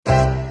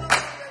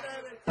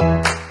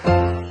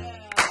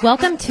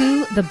Welcome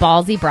to the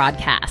Ballsy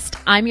broadcast.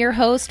 I'm your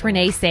host,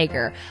 Renee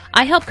Sager.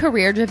 I help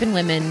career-driven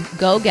women,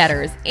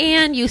 go-getters,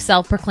 and you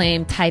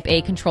self-proclaimed type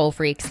A control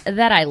freaks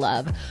that I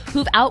love,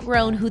 who've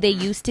outgrown who they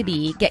used to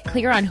be, get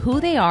clear on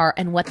who they are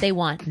and what they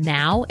want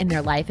now in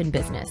their life and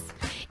business.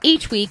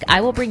 Each week,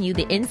 I will bring you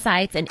the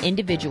insights and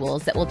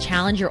individuals that will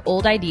challenge your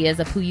old ideas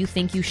of who you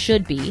think you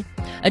should be,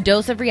 a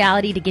dose of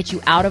reality to get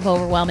you out of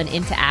overwhelm and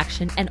into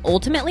action, and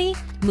ultimately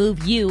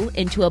move you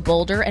into a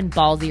bolder and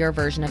ballsier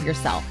version of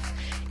yourself.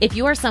 If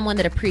you are someone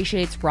that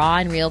appreciates raw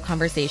and real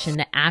conversation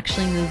that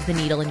actually moves the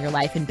needle in your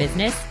life and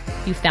business,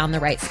 you found the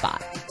right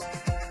spot.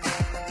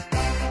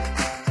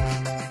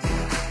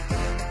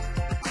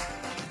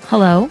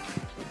 Hello,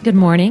 good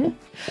morning,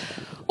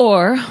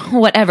 or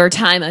whatever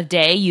time of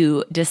day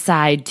you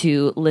decide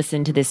to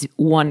listen to this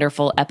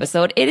wonderful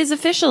episode. It is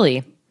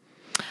officially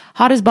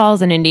hot as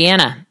balls in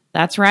Indiana.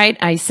 That's right,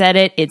 I said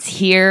it. It's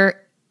here.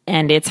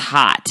 And it's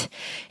hot.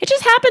 It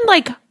just happened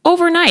like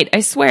overnight.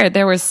 I swear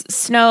there was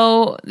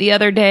snow the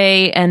other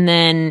day. And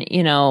then,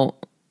 a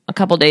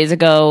couple days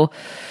ago,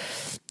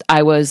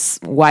 I was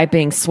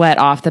wiping sweat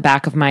off the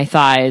back of my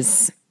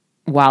thighs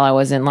while I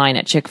was in line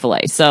at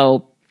Chick-fil-A.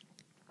 So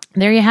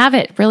there you have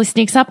it. Really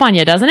sneaks up on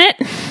you, doesn't it?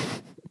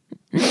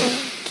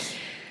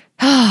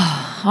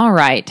 All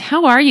right.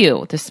 How are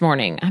you this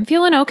morning? I'm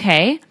feeling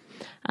okay.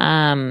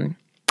 I'm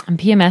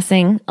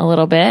PMSing a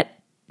little bit.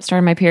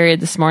 Started my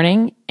period this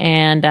morning,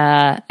 and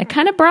it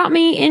kind of brought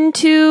me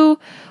into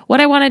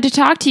what I wanted to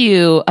talk to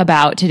you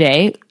about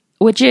today,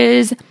 which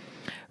is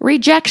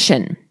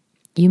rejection.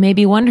 You may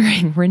be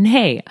wondering,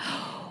 Renee,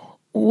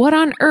 what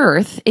on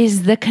earth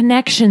is the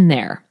connection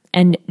there?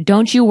 And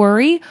don't you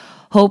worry.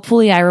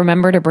 Hopefully I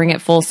remember to bring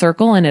it full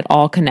circle and it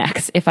all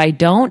connects. If I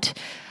don't,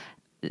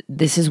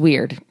 this is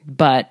weird,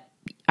 but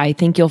I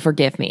think you'll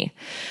forgive me.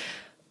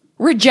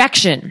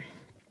 Rejection.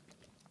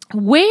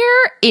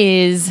 Where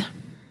is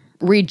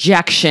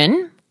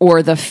rejection,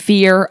 or the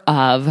fear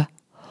of,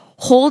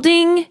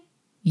 holding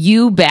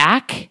you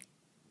back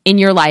in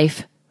your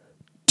life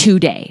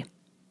today?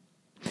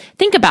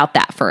 Think about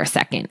that for a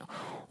second.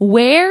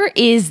 Where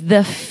is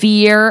the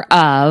fear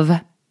of,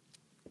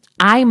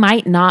 I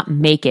might not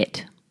make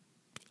it?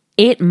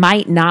 It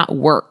might not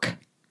work.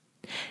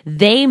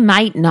 They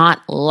might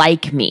not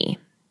like me.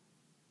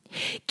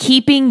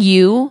 Keeping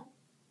you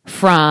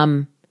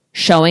from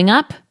showing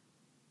up,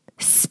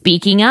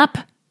 speaking up,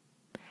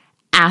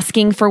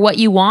 asking for what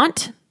you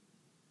want?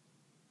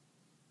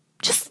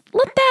 Just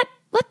let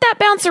that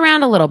bounce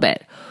around a little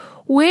bit.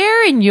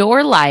 Where in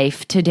your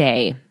life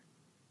today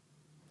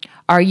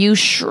are you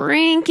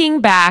shrinking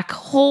back,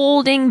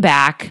 holding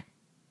back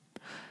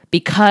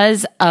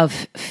because of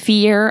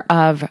fear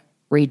of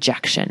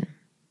rejection?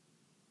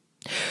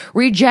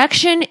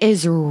 Rejection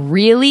is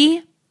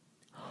really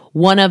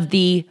one of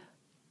the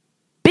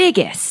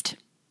biggest.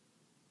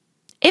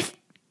 If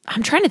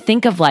I'm trying to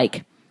think of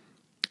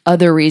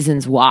other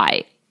reasons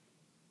why,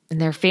 and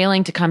they're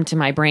failing to come to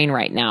my brain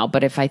right now,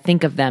 but if I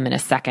think of them in a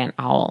second,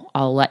 I'll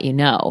let you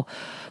know.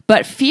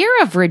 But fear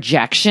of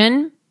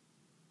rejection,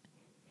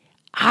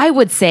 I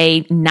would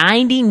say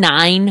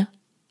 99%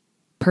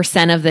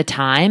 of the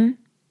time,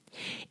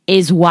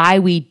 is why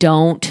we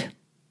don't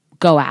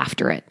go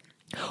after it.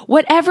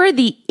 Whatever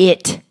the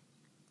it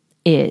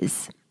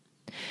is.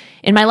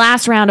 In my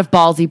last round of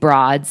Ballsy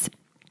Broads,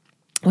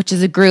 which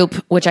is a group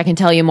which I can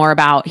tell you more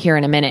about here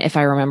in a minute if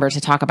I remember to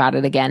talk about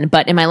it again.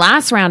 But in my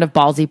last round of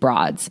Ballsy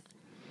Broads,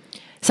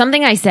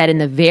 something I said in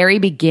the very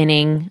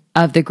beginning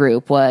of the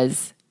group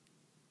was,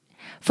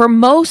 for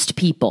most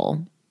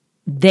people,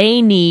 they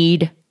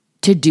need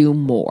to do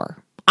more.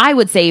 I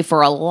would say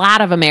for a lot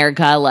of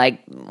America,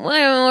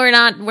 we're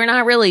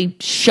not really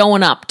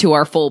showing up to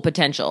our full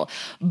potential.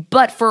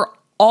 But for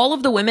all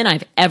of the women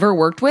I've ever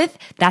worked with,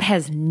 that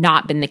has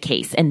not been the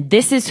case. And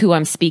this is who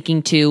I'm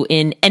speaking to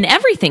in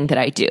everything that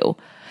I do.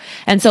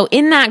 And so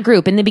in that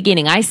group, in the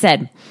beginning, I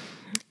said,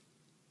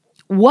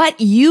 what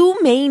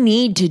you may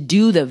need to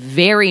do the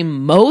very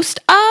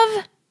most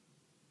of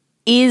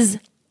is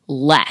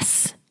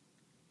less.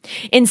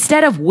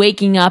 Instead of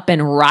waking up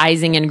and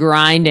rising and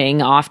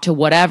grinding off to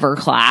whatever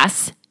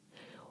class,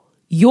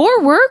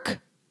 your work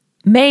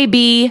may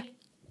be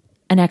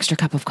an extra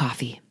cup of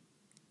coffee.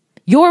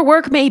 Your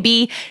work may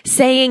be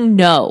saying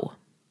no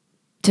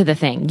to the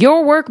thing.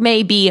 Your work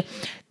may be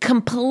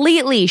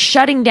completely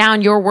shutting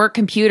down your work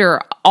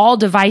computer, all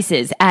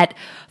devices at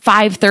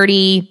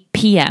 5:30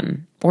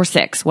 p.m. or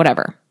 6,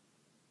 whatever.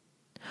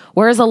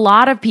 Whereas a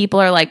lot of people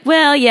are like,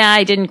 well, yeah,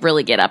 I didn't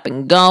really get up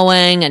and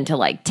going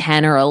until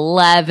 10 or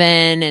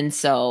 11, and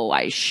so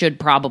I should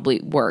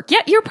probably work.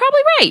 Yeah, you're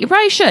probably right. You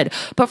probably should.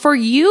 But for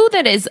you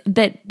that is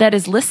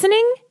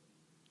listening,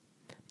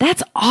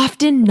 that's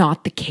often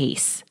not the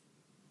case.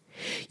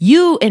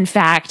 You, in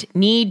fact,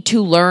 need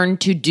to learn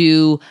to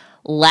do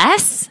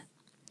less,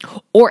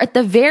 or at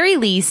the very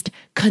least,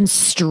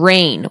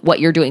 constrain what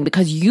you're doing,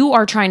 because you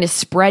are trying to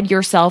spread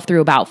yourself through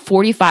about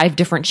 45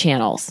 different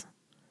channels.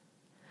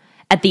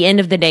 At the end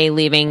of the day,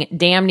 leaving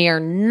damn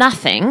near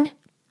nothing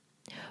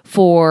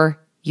for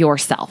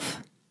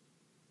yourself.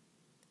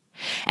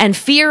 And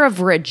fear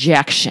of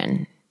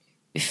rejection.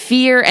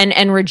 Fear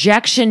and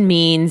rejection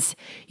means,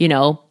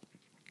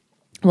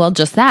 well,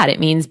 just that. It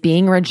means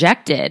being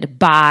rejected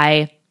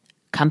by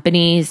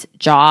companies,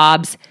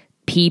 jobs,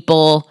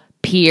 people,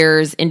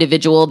 peers,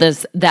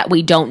 individuals that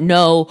we don't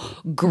know,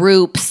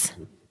 groups,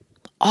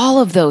 all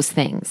of those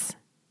things.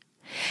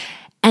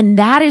 And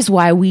that is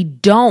why we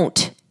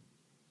don't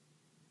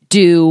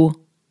do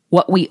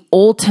what we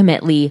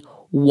ultimately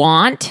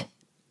want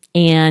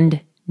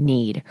and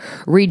need.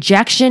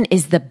 Rejection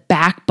is the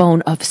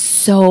backbone of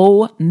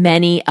so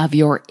many of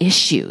your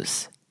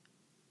issues.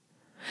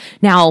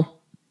 Now,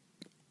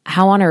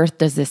 how on earth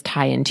does this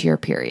tie into your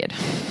period?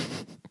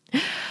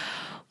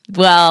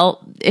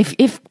 Well, if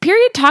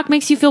period talk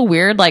makes you feel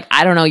weird,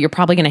 I don't know, you're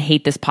probably going to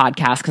hate this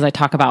podcast because I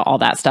talk about all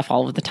that stuff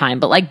all of the time,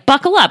 but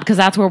buckle up because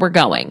that's where we're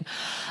going.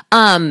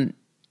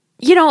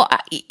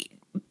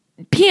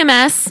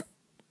 PMS,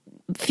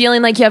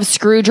 feeling like you have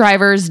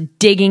screwdrivers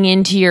digging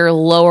into your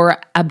lower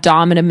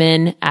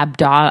abdomen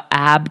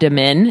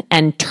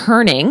and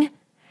turning.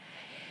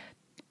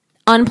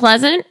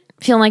 Unpleasant,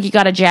 feeling like you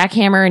got a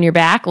jackhammer in your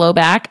back, low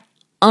back.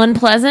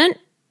 Unpleasant,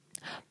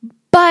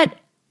 but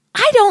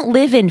I don't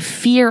live in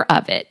fear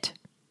of it.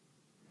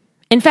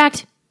 In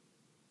fact,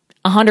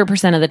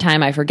 100% of the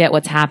time I forget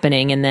what's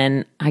happening and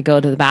then I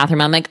go to the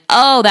bathroom. I'm like,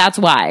 oh, that's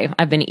why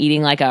I've been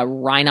eating like a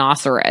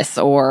rhinoceros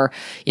or,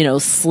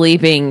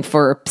 sleeping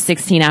for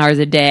 16 hours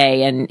a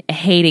day and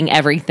hating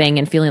everything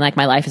and feeling like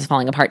my life is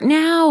falling apart.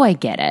 Now I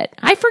get it.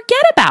 I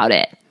forget about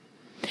it.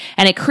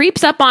 And it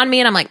creeps up on me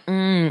and I'm like,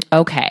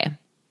 okay.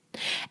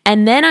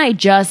 And then I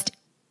just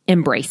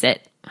embrace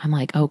it. I'm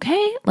like,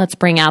 okay, let's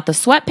bring out the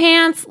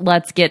sweatpants.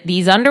 Let's get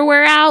these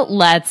underwear out.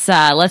 Let's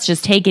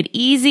just take it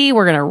easy.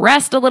 We're going to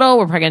rest a little.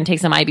 We're probably going to take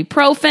some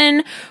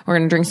ibuprofen. We're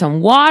going to drink some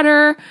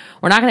water.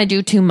 We're not going to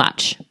do too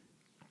much.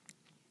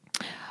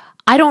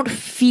 I don't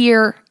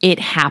fear it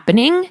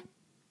happening.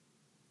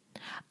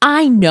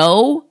 I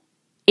know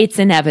it's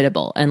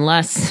inevitable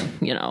unless,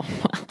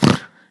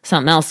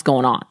 something else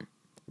going on.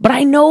 But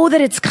I know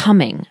that it's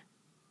coming.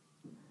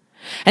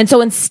 And so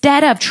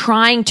instead of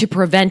trying to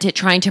prevent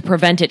it,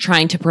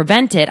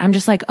 I'm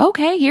just like,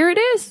 okay, here it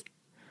is.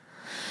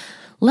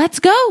 Let's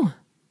go.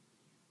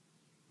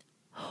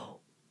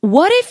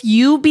 What if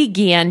you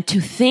began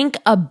to think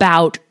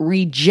about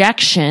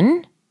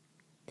rejection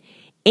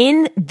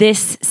in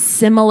this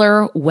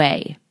similar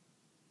way?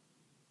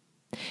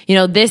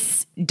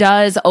 This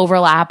does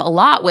overlap a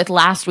lot with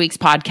last week's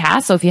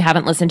podcast. So if you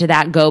haven't listened to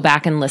that, go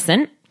back and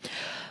listen.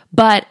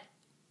 But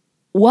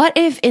what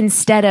if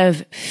instead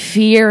of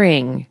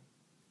fearing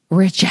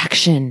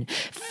rejection,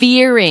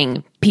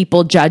 fearing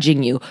people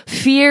judging you,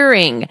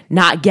 fearing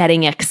not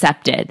getting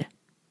accepted,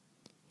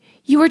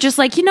 you were just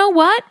like, you know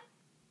what?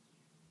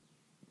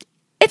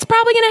 It's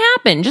probably going to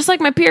happen. Just like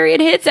my period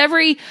hits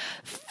every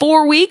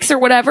 4 weeks or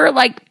whatever,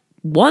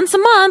 once a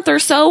month or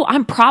so,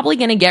 I'm probably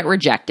going to get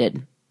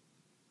rejected.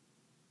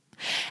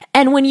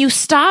 And when you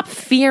stop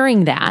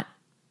fearing that,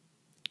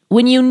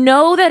 when you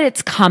know that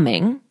it's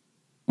coming,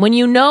 when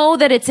you know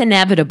that it's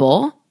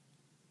inevitable,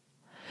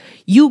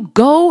 you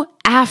go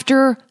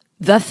after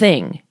the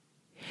thing.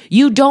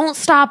 You don't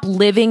stop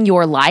living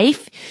your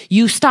life.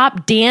 You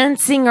stop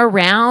dancing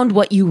around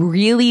what you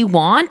really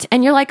want.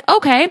 And you're like,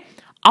 okay,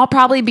 I'll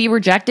probably be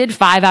rejected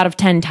 5 out of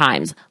 10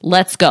 times.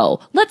 Let's go.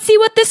 Let's see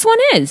what this one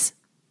is.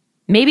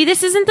 Maybe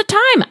this isn't the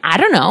time. I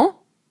don't know.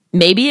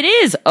 Maybe it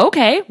is.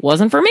 Okay,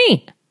 wasn't for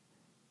me.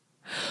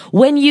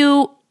 When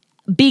you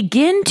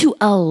begin to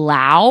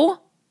allow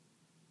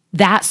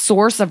that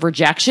source of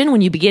rejection,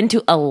 when you begin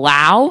to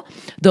allow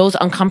those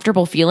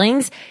uncomfortable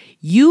feelings,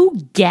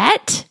 you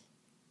get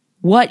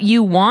what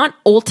you want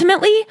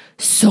ultimately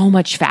so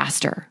much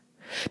faster.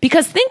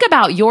 Because think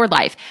about your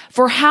life.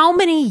 For how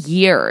many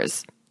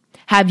years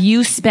have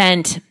you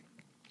spent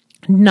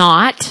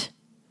not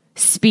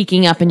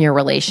speaking up in your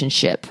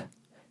relationship,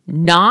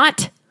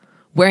 not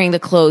wearing the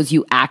clothes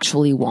you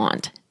actually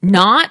want,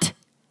 not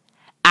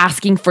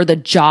asking for the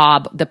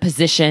job, the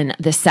position,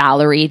 the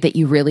salary that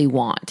you really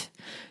want,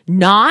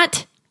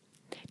 not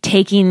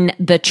taking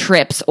the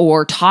trips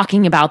or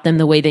talking about them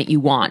the way that you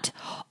want,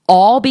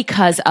 all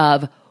because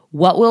of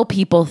what will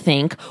people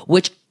think,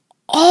 which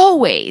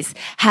always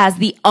has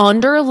the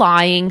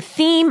underlying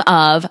theme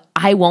of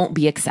I won't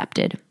be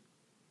accepted.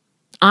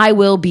 I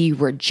will be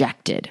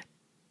rejected.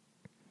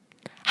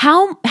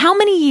 How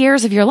many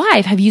years of your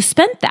life have you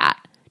spent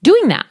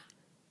doing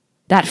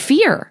that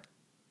fear?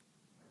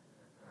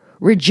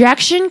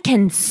 Rejection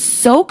can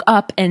soak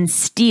up and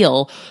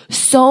steal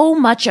so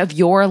much of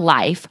your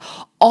life,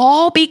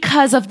 all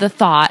because of the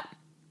thought,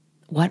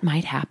 what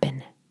might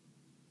happen?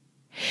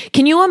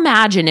 Can you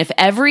imagine if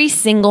every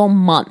single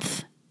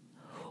month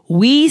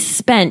we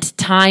spent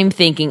time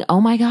thinking,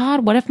 oh my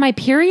God, what if my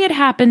period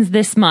happens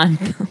this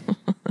month?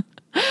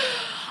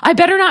 I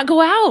better not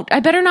go out.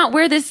 I better not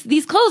wear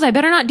these clothes. I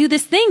better not do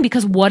this thing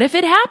because what if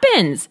it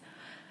happens?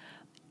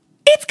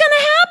 It's going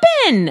to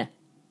happen.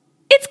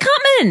 It's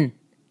coming.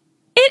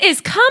 It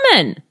is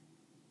coming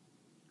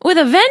with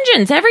a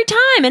vengeance every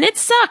time, and it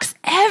sucks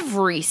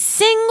every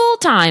single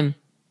time.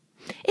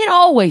 It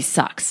always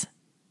sucks.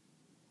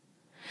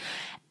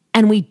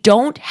 And we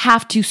don't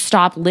have to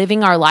stop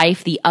living our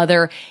life the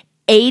other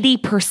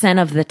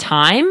 80% of the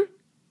time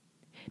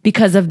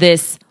because of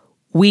this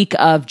week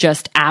of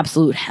just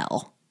absolute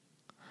hell.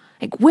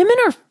 Like, women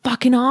are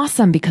fucking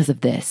awesome because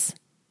of this.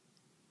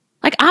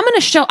 Like, I'm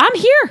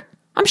here.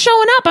 I'm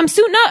showing up. I'm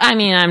suiting up. I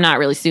mean, I'm not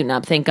really suiting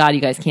up. Thank God you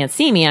guys can't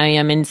see me. I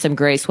am in some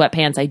gray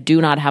sweatpants. I do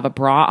not have a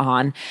bra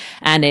on.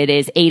 And it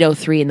is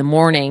 8:03 in the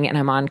morning and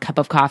I'm on cup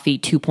of coffee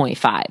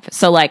 2.5.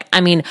 So like, I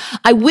mean,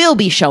 I will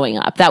be showing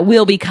up. That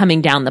will be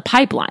coming down the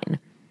pipeline.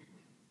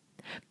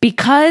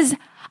 Because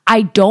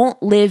I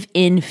don't live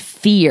in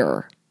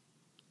fear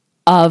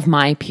of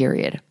my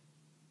period.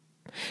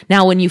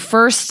 Now, when you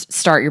first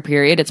start your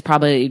period, it's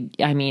probably,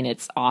 I mean,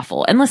 it's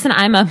awful. And listen,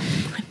 I'm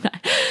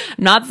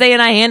not saying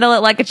I handle it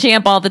like a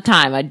champ all the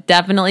time. I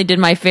definitely did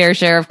my fair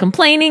share of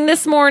complaining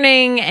this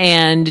morning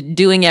and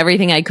doing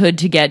everything I could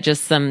to get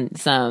just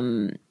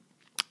some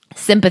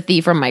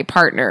sympathy from my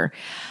partner.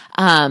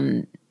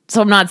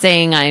 So I'm not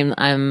saying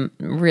I'm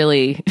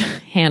really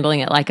handling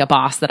it like a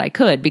boss that I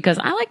could, because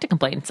I like to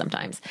complain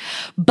sometimes.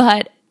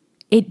 But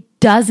it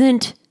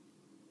doesn't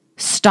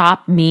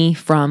stop me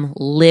from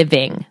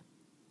living.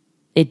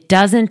 It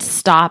doesn't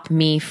stop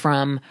me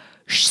from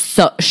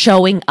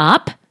showing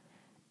up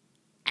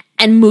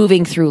and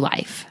moving through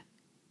life.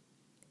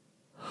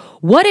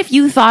 What if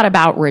you thought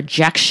about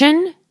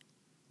rejection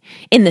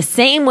in the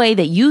same way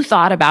that you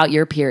thought about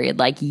your period?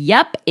 Like,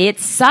 yep, it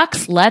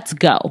sucks. Let's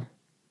go.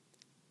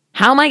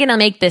 How am I going to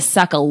make this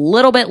suck a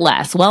little bit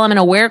less? Well, I'm going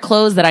to wear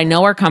clothes that I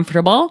know are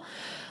comfortable,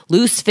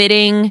 loose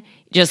fitting,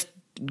 just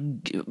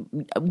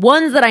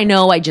ones that I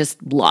know I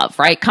just love,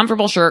 right?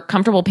 Comfortable shirt,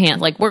 comfortable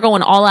pants. Like, we're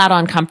going all out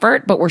on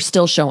comfort, but we're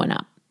still showing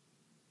up.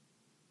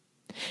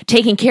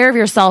 Taking care of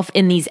yourself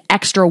in these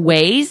extra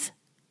ways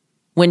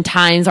when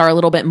times are a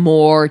little bit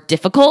more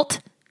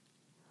difficult,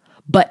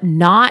 but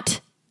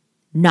not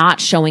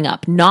showing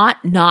up,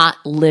 not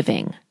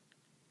living.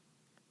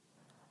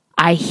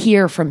 I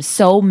hear from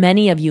so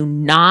many of you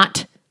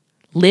not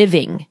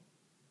living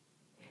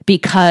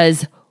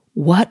because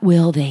what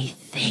will they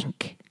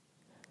think?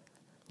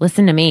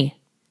 Listen to me.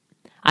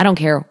 I don't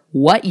care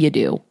what you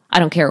do. I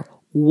don't care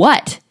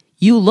what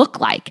you look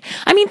like.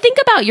 I mean, think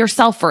about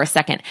yourself for a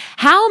second.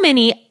 How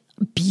many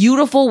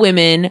beautiful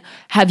women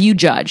have you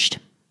judged?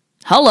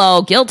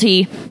 Hello,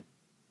 guilty.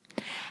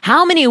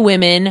 How many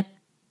women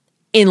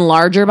in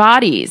larger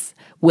bodies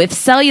with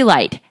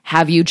cellulite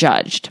have you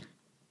judged?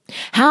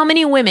 How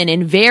many women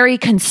in very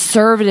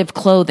conservative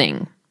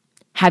clothing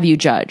have you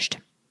judged?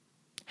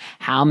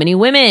 How many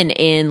women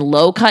in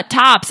low-cut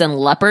tops and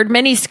leopard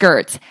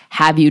miniskirts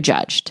have you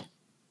judged?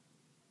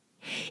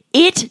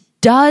 It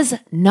does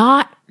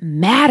not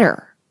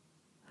matter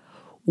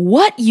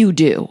what you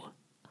do.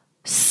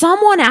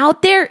 Someone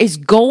out there is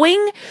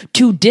going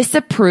to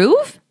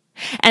disapprove,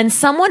 and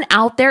someone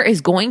out there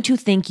is going to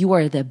think you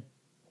are the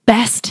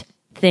best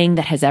thing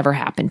that has ever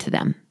happened to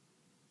them,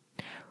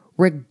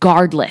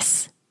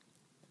 regardless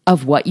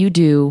of what you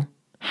do,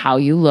 how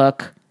you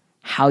look,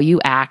 how you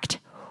act,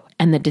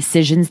 and the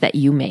decisions that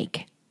you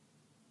make.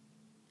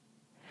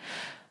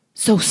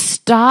 So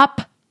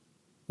stop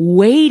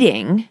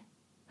waiting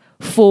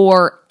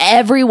for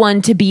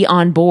everyone to be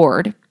on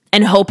board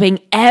and hoping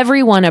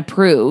everyone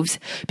approves,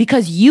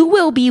 because you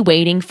will be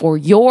waiting for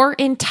your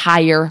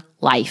entire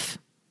life.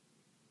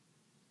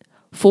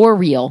 For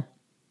real.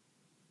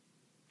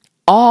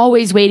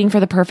 Always waiting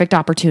for the perfect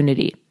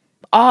opportunity.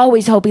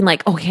 Always hoping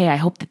like, okay, I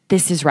hope that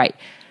this is right.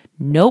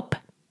 Nope.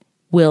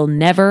 Will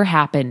never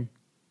happen.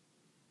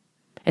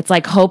 It's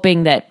like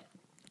hoping that,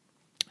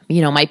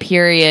 my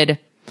period.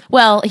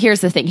 Well,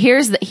 here's the thing.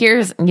 Here's,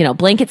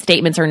 blanket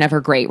statements are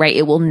never great, right?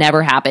 It will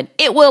never happen.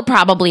 It will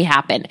probably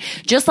happen.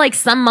 Just like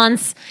some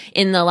months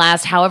in the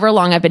last however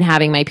long I've been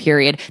having my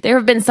period, there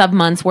have been some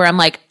months where I'm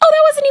like, oh,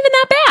 that wasn't even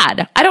that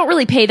bad. I don't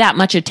really pay that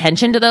much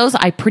attention to those.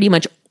 I pretty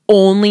much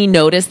only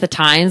notice the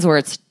times where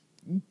it's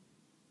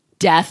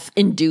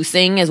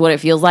death-inducing is what it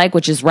feels like,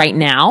 which is right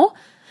now.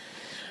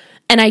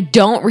 And I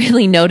don't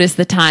really notice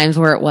the times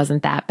where it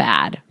wasn't that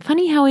bad.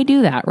 Funny how we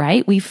do that,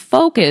 right? We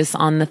focus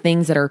on the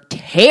things that are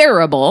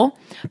terrible,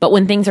 but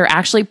when things are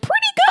actually pretty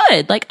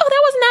good, like, oh,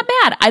 that wasn't that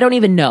bad. I don't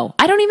even know.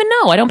 I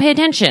don't pay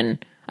attention.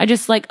 I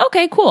just like,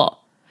 okay,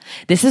 cool.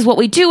 This is what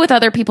we do with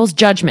other people's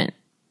judgment.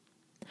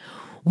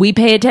 We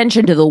pay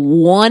attention to the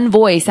one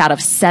voice out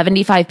of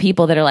 75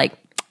 people that are like,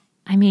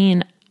 I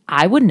mean,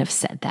 I wouldn't have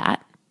said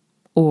that.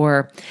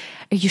 Or,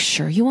 are you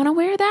sure you want to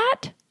wear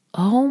that?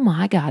 Oh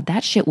my God,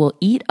 that shit will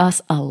eat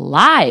us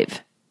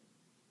alive.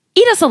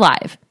 Eat us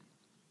alive.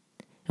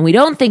 And we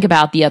don't think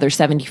about the other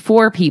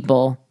 74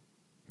 people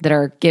that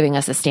are giving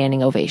us a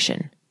standing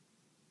ovation.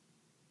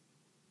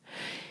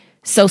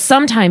 So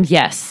sometimes,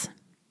 yes,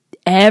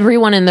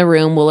 everyone in the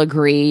room will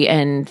agree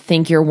and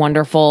think you're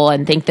wonderful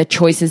and think the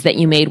choices that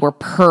you made were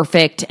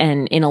perfect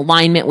and in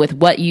alignment with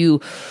what you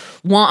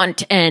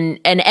want and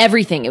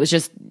everything. It was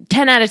just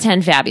 10 out of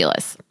 10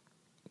 fabulous.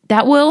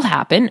 That will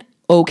happen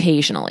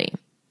occasionally.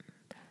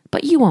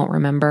 But you won't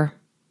remember.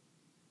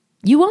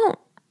 You won't.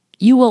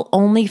 You will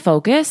only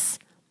focus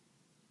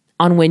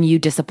on when you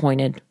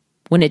disappointed,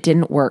 when it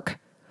didn't work,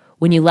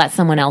 when you let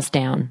someone else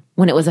down,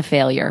 when it was a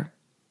failure.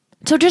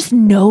 So just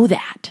know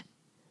that.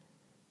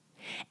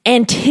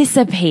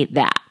 Anticipate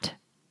that.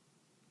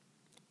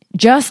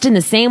 Just in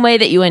the same way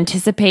that you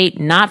anticipate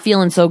not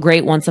feeling so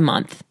great once a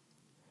month.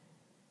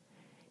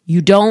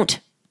 You don't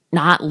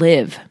not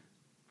live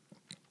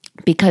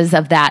because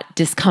of that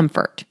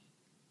discomfort.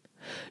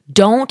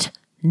 Don't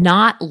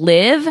not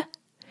live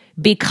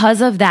because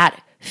of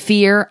that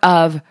fear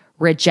of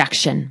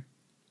rejection.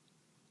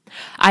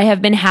 I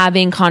have been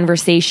having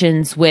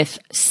conversations with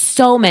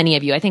so many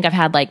of you. I think I've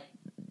had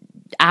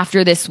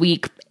after this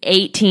week,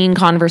 18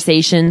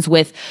 conversations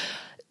with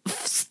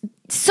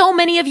so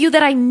many of you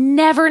that I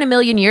never in a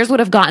million years would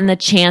have gotten the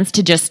chance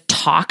to just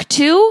talk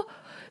to,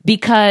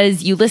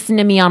 because you listen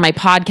to me on my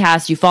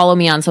podcast, you follow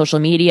me on social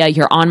media,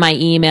 you're on my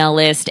email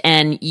list,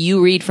 and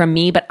you read from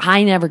me, but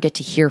I never get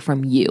to hear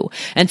from you.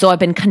 And so I've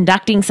been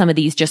conducting some of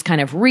these just kind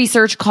of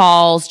research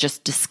calls,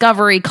 just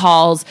discovery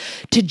calls,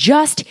 to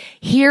just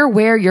hear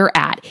where you're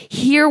at,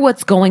 hear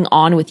what's going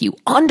on with you,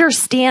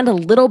 understand a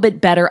little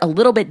bit better, a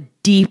little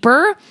bit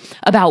deeper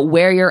about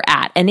where you're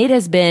at. And it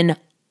has been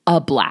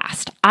a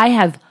blast. I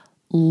have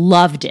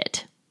loved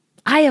it.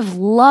 I have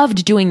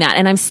loved doing that.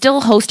 And I'm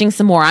still hosting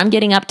some more.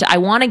 I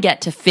want to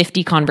get to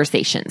 50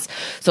 conversations.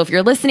 So if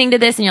you're listening to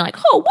this and you're like,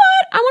 oh,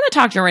 what? I want to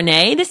talk to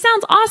Renee. This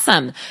sounds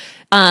awesome.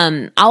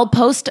 I'll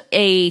post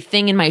a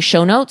thing in my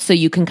show notes so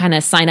you can kind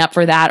of sign up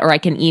for that, or I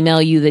can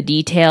email you the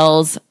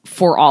details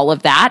for all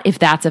of that if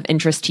that's of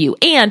interest to you.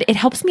 And it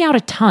helps me out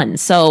a ton.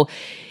 So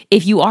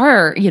if you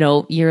are,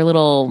 your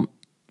little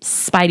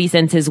spidey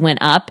senses went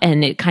up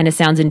and it kind of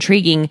sounds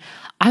intriguing,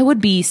 I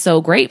would be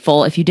so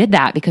grateful if you did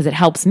that, because it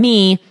helps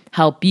me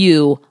help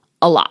you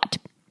a lot.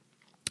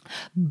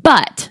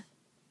 But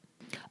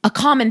a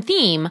common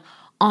theme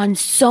on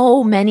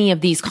so many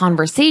of these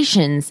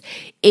conversations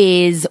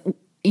is,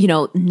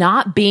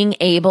 not being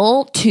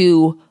able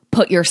to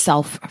put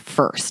yourself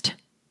first.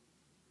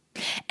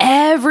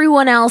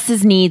 Everyone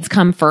else's needs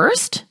come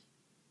first,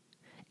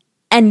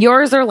 and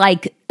yours are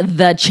like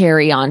the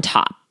cherry on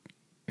top.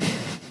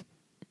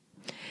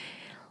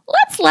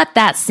 Let's let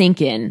that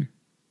sink in.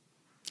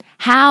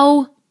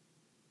 How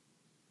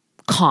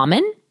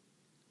common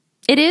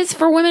it is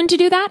for women to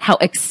do that, how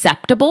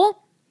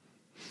acceptable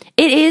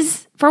it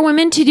is for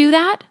women to do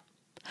that.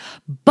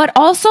 But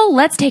also,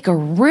 let's take a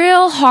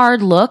real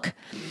hard look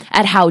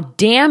at how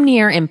damn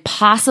near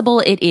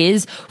impossible it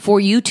is for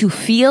you to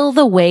feel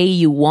the way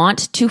you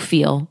want to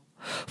feel,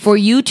 for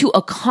you to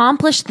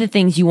accomplish the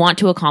things you want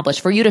to accomplish,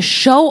 for you to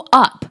show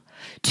up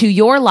to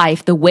your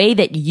life the way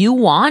that you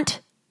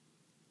want,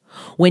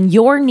 when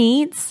your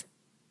needs,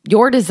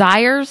 your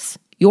desires,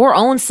 your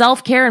own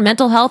self-care and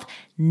mental health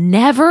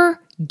never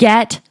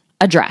get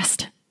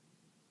addressed.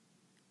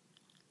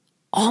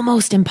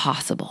 Almost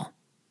impossible.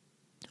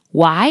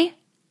 Why?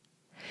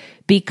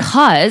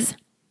 Because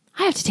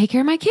I have to take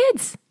care of my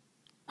kids.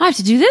 I have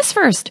to do this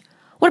first.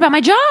 What about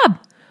my job?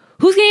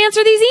 Who's going to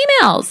answer these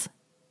emails?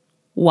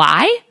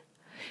 Why?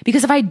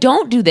 Because if I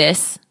don't do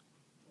this,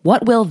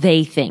 what will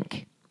they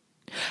think?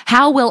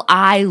 How will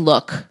I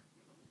look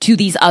to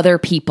these other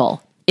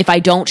people if I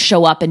don't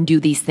show up and do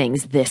these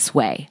things this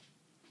way?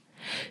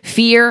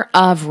 Fear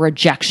of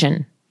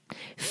rejection,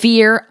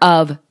 fear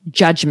of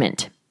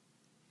judgment.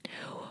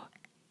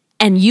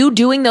 And you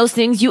doing those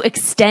things, you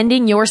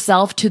extending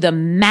yourself to the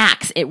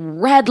max,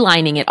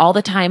 redlining it all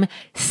the time,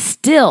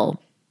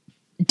 still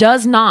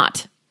does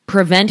not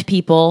prevent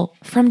people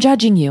from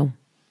judging you.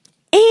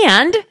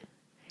 And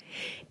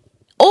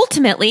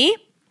ultimately,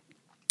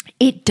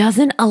 it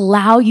doesn't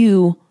allow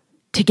you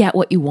to get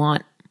what you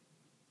want.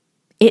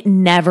 It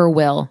never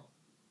will.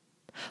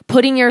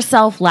 Putting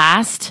yourself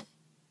last,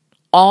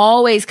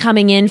 always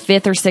coming in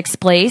 5th or 6th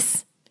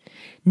place,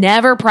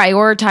 never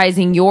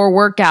prioritizing your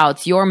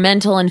workouts, your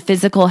mental and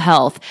physical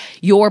health,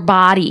 your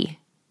body.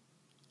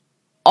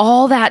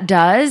 All that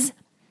does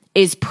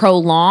is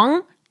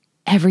prolong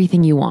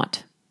everything you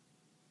want.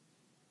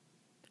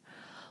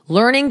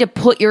 Learning to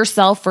put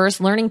yourself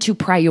first, learning to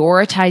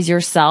prioritize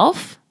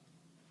yourself,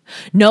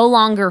 no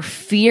longer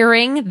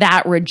fearing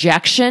that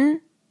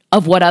rejection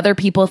of what other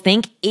people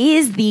think,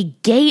 is the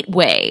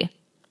gateway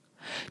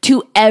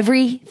to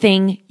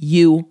everything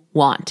you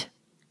want.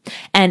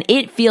 And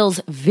it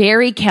feels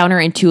very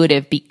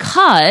counterintuitive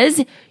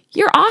because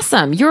you're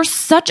awesome. You're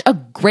such a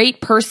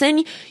great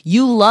person.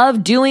 You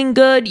love doing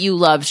good. You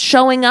love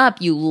showing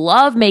up. You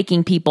love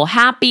making people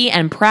happy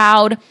and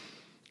proud.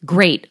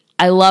 Great.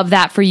 I love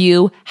that for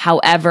you.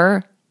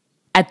 However,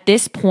 at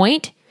this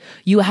point,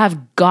 you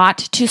have got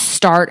to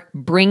start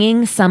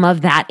bringing some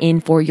of that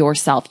in for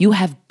yourself. You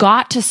have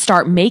got to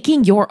start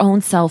making your own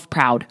self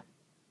proud.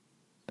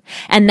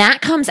 And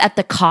that comes at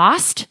the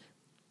cost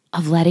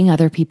of letting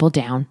other people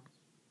down.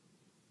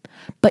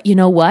 But you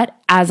know what?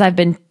 As I've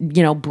been,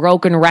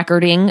 broken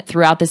recording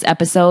throughout this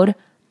episode,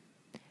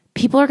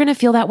 people are going to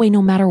feel that way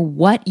no matter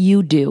what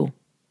you do.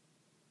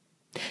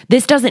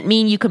 This doesn't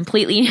mean you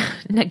completely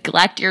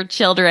neglect your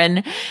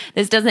children.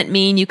 This doesn't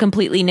mean you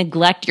completely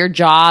neglect your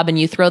job and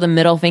you throw the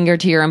middle finger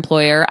to your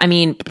employer. I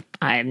mean,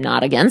 I'm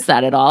not against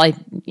that at all.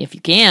 If you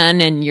can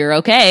and you're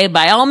okay,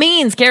 by all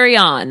means, carry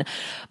on.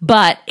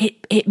 But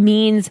it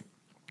means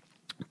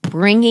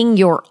bringing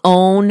your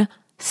own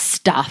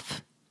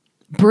stuff,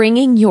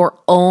 bringing your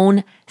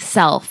own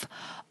self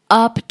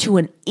up to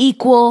an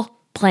equal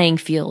playing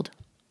field,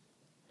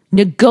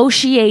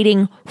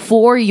 negotiating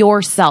for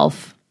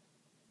yourself.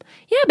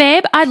 Yeah,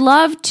 babe, I'd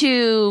love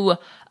to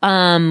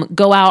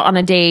go out on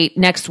a date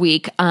next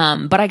week,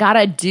 but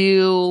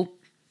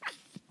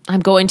I'm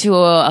going to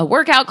a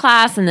workout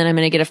class and then I'm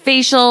going to get a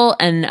facial.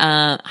 And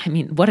I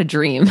mean, what a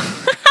dream.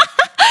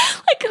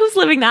 Like, who's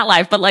living that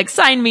life? But like,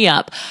 sign me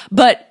up.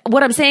 But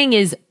what I'm saying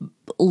is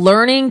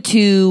learning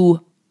to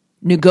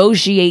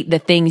negotiate the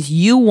things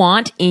you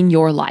want in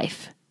your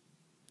life.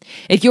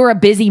 If you're a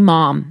busy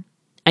mom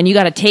and you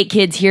got to take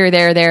kids here,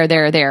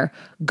 there,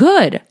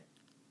 good.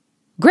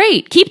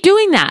 Great. Keep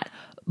doing that.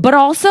 But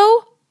also,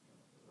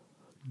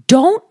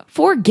 don't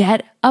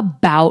forget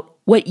about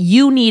what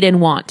you need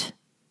and want.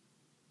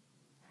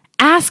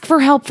 Ask for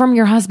help from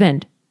your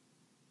husband.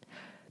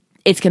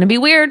 It's going to be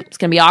weird. It's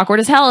going to be awkward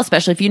as hell,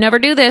 especially if you never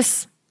do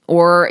this,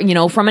 or,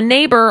 from a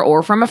neighbor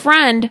or from a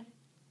friend.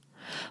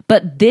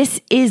 But this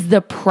is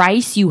the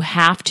price you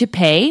have to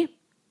pay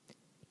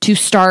to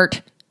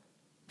start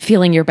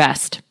feeling your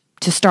best,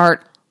 to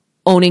start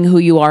owning who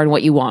you are and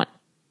what you want.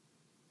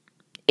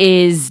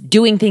 Is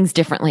doing things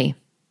differently,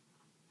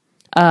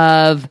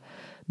 of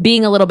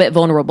being a little bit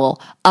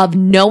vulnerable, of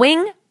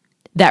knowing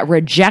that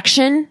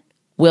rejection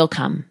will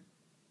come,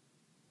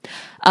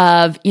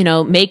 of,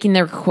 making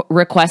the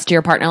request to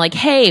your partner, like,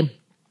 hey,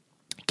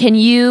 can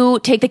you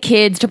take the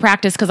kids to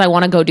practice because I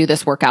want to go do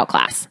this workout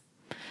class?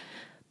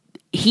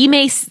 He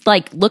may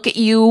look at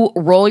you,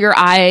 roll your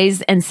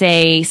eyes and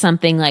say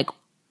something like,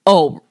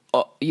 oh,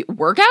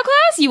 workout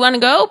class? You want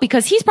to go?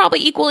 Because he's probably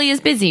equally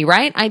as busy,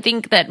 right? I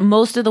think that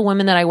most of the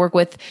women that I work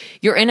with,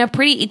 you're in a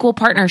pretty equal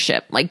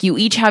partnership. Like, you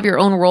each have your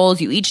own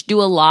roles. You each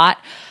do a lot,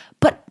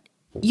 but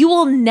you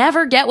will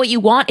never get what you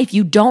want if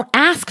you don't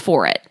ask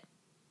for it.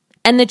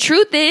 And the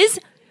truth is,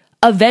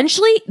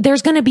 eventually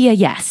there's going to be a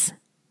yes.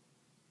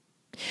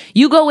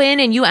 You go in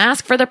and you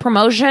ask for the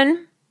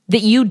promotion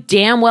that you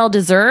damn well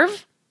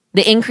deserve,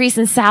 the increase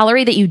in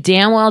salary that you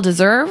damn well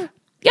deserve.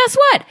 Guess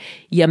what?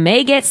 You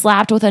may get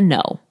slapped with a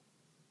no.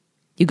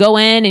 You go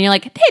in and you're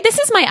like, hey, this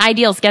is my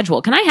ideal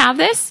schedule. Can I have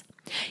this?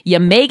 You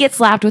may get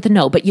slapped with a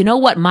no, but you know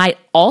what might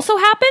also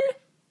happen?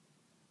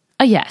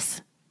 A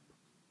yes.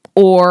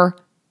 Or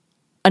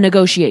a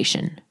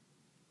negotiation.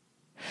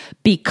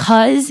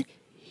 Because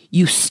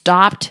you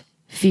stopped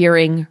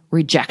fearing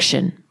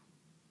rejection.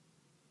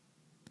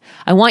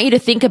 I want you to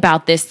think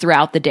about this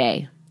throughout the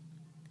day.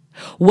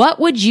 What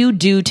would you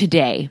do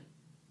today?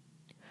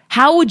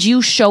 How would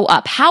you show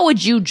up? How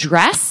would you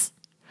dress?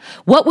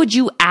 What would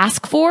you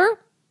ask for?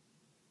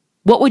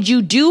 What would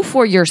you do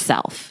for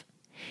yourself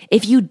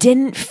if you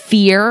didn't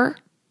fear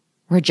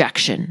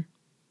rejection?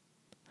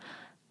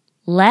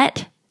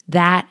 Let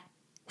that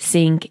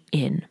sink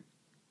in.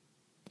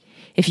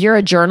 If you're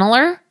a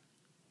journaler,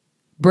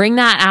 bring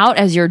that out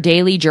as your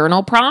daily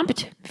journal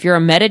prompt. If you're a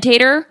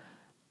meditator,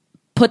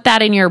 put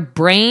that in your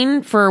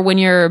brain for when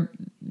you're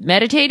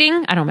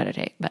meditating. I don't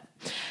meditate, but...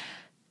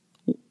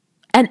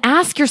 And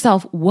ask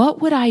yourself, what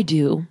would I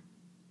do?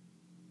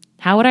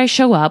 How would I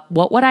show up?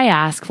 What would I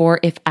ask for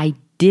if I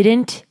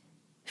didn't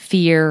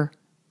fear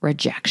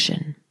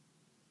rejection?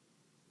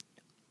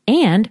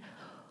 And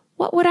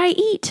what would I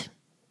eat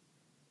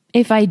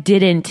if I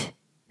didn't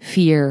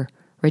fear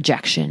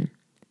rejection?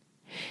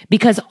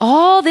 Because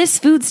all this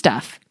food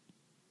stuff,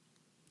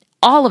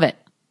 all of it,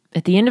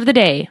 at the end of the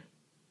day,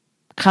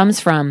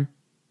 comes from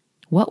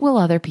what will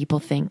other people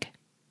think?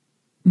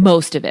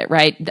 Most of it,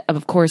 right?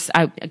 Of course,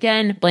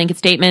 again, blanket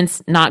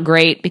statements, not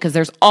great, because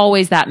there's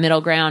always that middle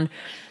ground,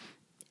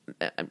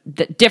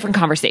 different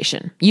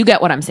conversation. You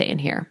get what I'm saying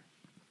here.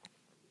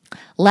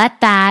 Let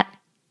that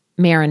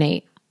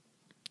marinate.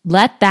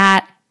 Let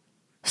that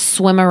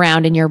swim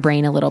around in your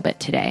brain a little bit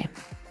today.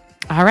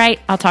 All right,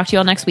 I'll talk to you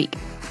all next week.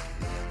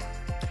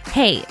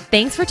 Hey,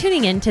 thanks for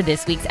tuning in to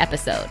this week's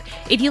episode.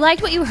 If you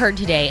liked what you heard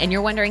today and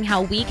you're wondering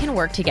how we can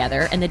work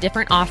together and the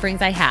different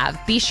offerings I have,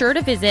 be sure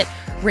to visit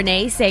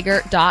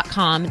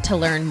reneesager.com to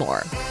learn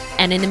more.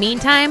 And in the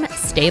meantime,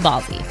 stay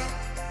ballsy.